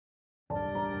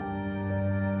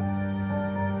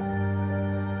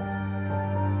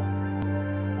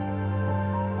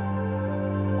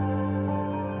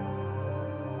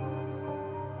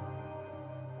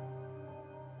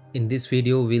In this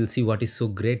video, we'll see what is so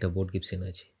great about Gibbs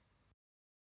energy.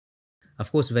 Of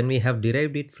course, when we have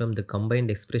derived it from the combined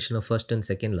expression of first and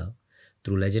second law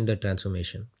through Legendre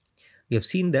transformation, we have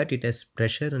seen that it has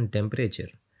pressure and temperature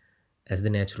as the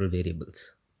natural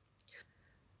variables.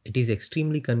 It is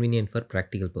extremely convenient for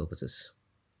practical purposes.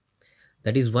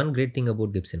 That is one great thing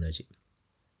about Gibbs energy.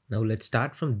 Now let's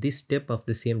start from this step of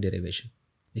the same derivation.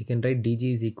 We can write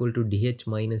dg is equal to dh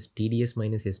minus tds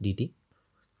minus sdt.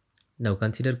 Now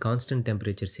consider constant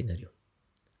temperature scenario,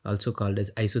 also called as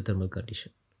isothermal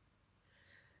condition.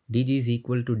 dg is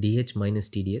equal to dh minus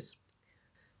tds.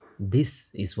 This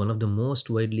is one of the most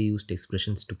widely used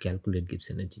expressions to calculate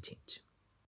Gibbs energy change.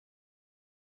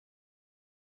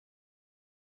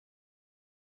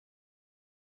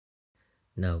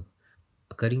 Now,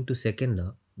 according to second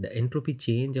law, the entropy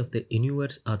change of the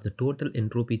universe or the total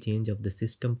entropy change of the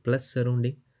system plus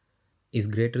surrounding is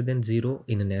greater than 0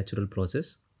 in a natural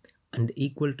process and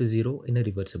equal to 0 in a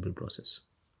reversible process.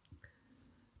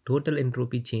 Total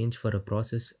entropy change for a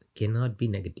process cannot be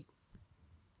negative.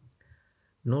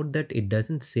 Note that it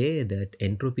doesn't say that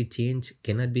entropy change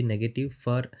cannot be negative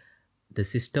for the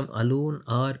system alone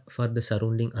or for the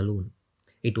surrounding alone.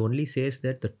 It only says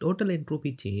that the total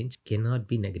entropy change cannot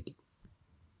be negative.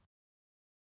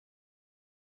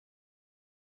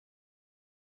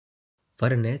 For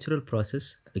a natural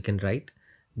process, we can write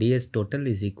ds total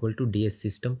is equal to ds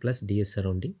system plus ds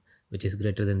surrounding, which is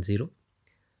greater than 0.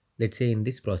 Let's say in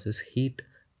this process, heat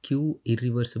Q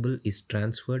irreversible is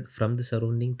transferred from the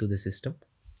surrounding to the system.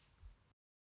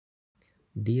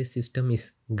 ds system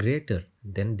is greater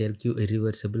than del Q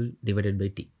irreversible divided by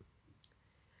T.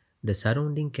 The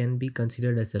surrounding can be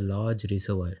considered as a large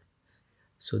reservoir.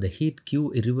 So the heat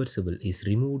Q irreversible is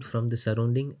removed from the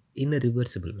surrounding in a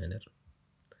reversible manner.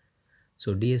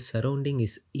 So ds surrounding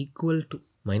is equal to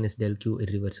minus del Q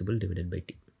irreversible divided by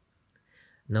T.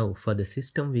 Now for the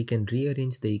system, we can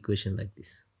rearrange the equation like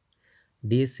this.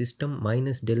 ds system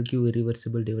minus del Q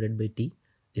irreversible divided by T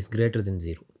is greater than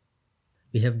 0.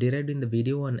 We have derived in the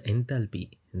video on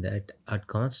enthalpy that at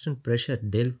constant pressure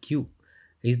del Q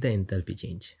is the enthalpy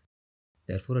change.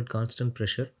 Therefore at constant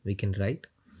pressure, we can write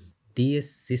ds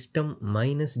system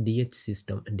minus dh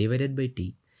system divided by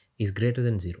T is greater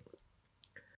than 0.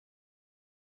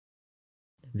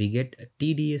 We get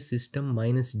TDS system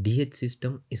minus DH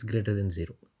system is greater than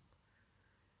 0.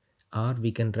 Or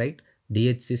we can write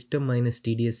DH system minus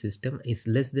TDS system is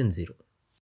less than 0.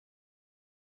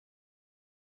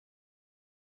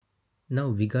 Now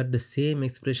we got the same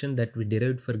expression that we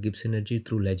derived for Gibbs energy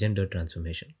through Legendre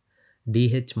transformation,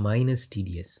 DH minus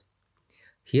TDS.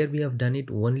 Here we have done it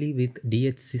only with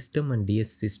DH system and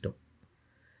DS system.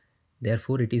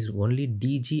 Therefore it is only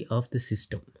DG of the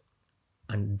system,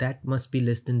 and that must be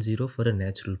less than 0 for a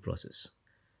natural process.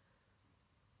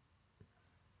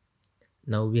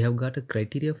 Now we have got a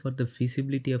criteria for the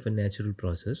feasibility of a natural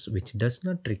process which does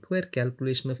not require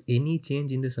calculation of any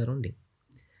change in the surrounding.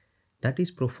 That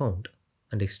is profound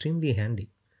and extremely handy.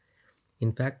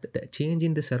 In fact, the change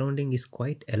in the surrounding is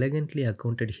quite elegantly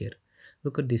accounted here.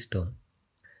 Look at this term.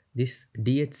 This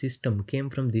dH system came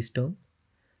from this term.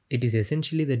 It is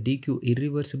essentially the dq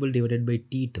irreversible divided by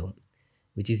T term,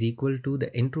 which is equal to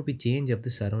the entropy change of the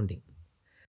surrounding.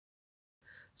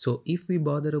 So if we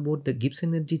bother about the Gibbs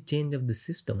energy change of the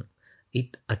system,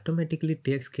 it automatically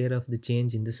takes care of the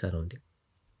change in the surrounding.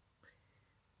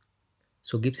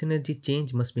 So Gibbs energy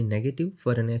change must be negative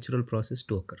for a natural process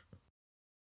to occur.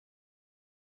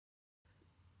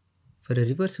 For a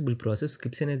reversible process,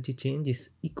 Gibbs energy change is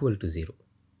equal to 0.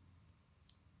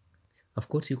 Of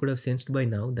course, you could have sensed by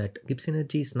now that Gibbs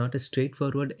energy is not a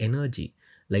straightforward energy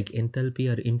like enthalpy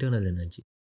or internal energy.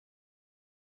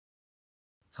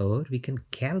 However, we can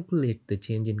calculate the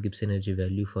change in Gibbs energy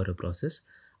value for a process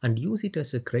and use it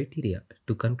as a criteria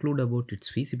to conclude about its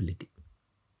feasibility.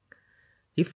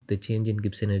 If the change in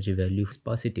Gibbs energy value is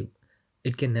positive,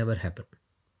 it can never happen.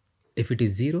 If it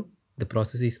is 0, the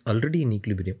process is already in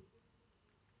equilibrium.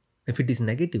 If it is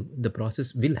negative, the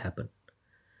process will happen.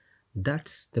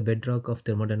 That's the bedrock of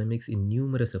thermodynamics in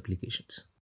numerous applications.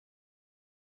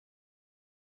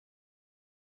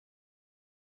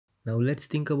 Now let's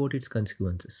think about its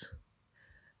consequences.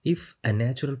 If a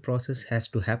natural process has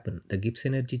to happen, the Gibbs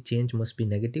energy change must be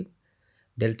negative.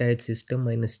 Delta H system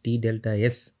minus T delta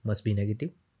S must be negative.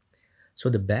 So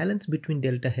the balance between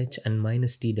delta H and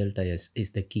minus T delta S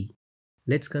is the key.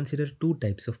 Let's consider two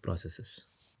types of processes.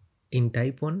 In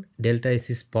type 1, delta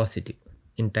S is positive.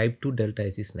 In type 2, delta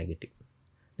S is negative.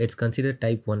 Let's consider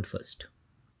type 1 first.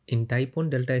 In type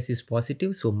 1, delta S is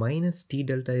positive, so minus T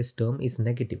delta S term is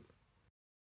negative.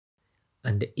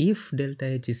 And if delta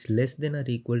H is less than or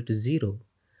equal to 0,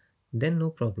 then no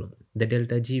problem. The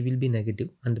delta G will be negative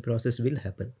and the process will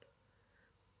happen.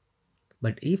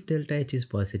 But if delta H is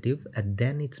positive,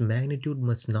 then its magnitude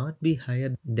must not be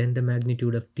higher than the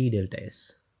magnitude of T delta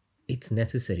S. It's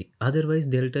necessary. Otherwise,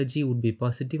 delta G would be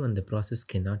positive and the process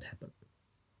cannot happen.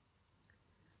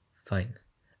 Fine.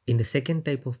 In the second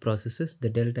type of processes, the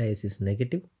delta S is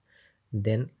negative,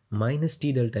 then minus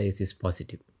T delta S is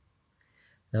positive.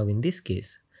 Now in this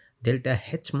case, delta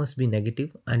H must be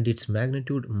negative and its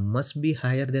magnitude must be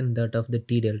higher than that of the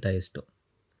T delta S term.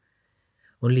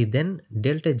 Only then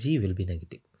delta G will be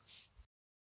negative.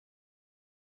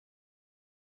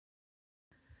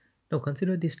 Now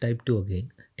consider this type 2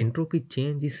 again. Entropy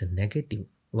change is negative.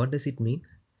 What does it mean?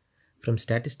 From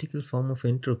statistical form of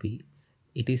entropy,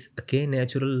 it is a k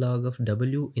natural log of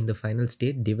W in the final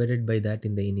state divided by that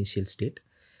in the initial state.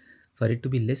 For it to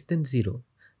be less than 0,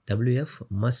 Wf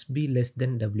must be less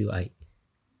than Wi.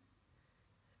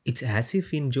 It's as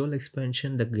if in Joule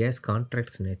expansion the gas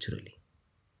contracts naturally.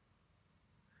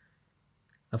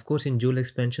 Of course, in Joule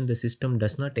expansion the system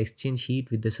does not exchange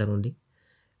heat with the surrounding.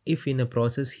 If in a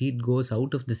process heat goes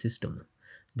out of the system,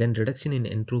 then reduction in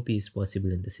entropy is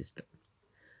possible in the system.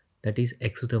 That is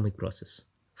exothermic process.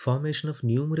 Formation of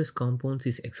numerous compounds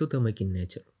is exothermic in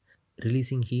nature,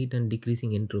 releasing heat and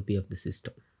decreasing entropy of the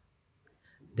system.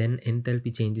 Then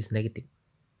enthalpy change is negative.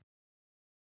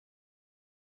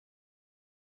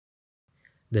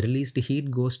 The released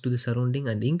heat goes to the surrounding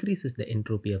and increases the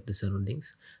entropy of the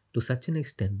surroundings to such an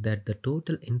extent that the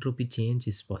total entropy change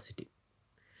is positive.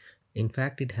 In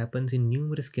fact, it happens in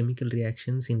numerous chemical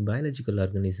reactions in biological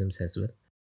organisms as well.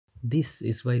 This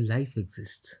is why life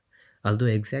exists, although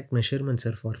exact measurements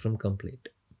are far from complete.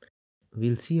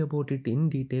 We'll see about it in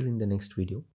detail in the next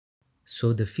video.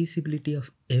 So the feasibility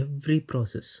of every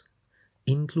process,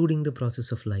 including the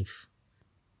process of life,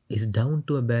 is down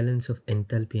to a balance of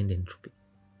enthalpy and entropy.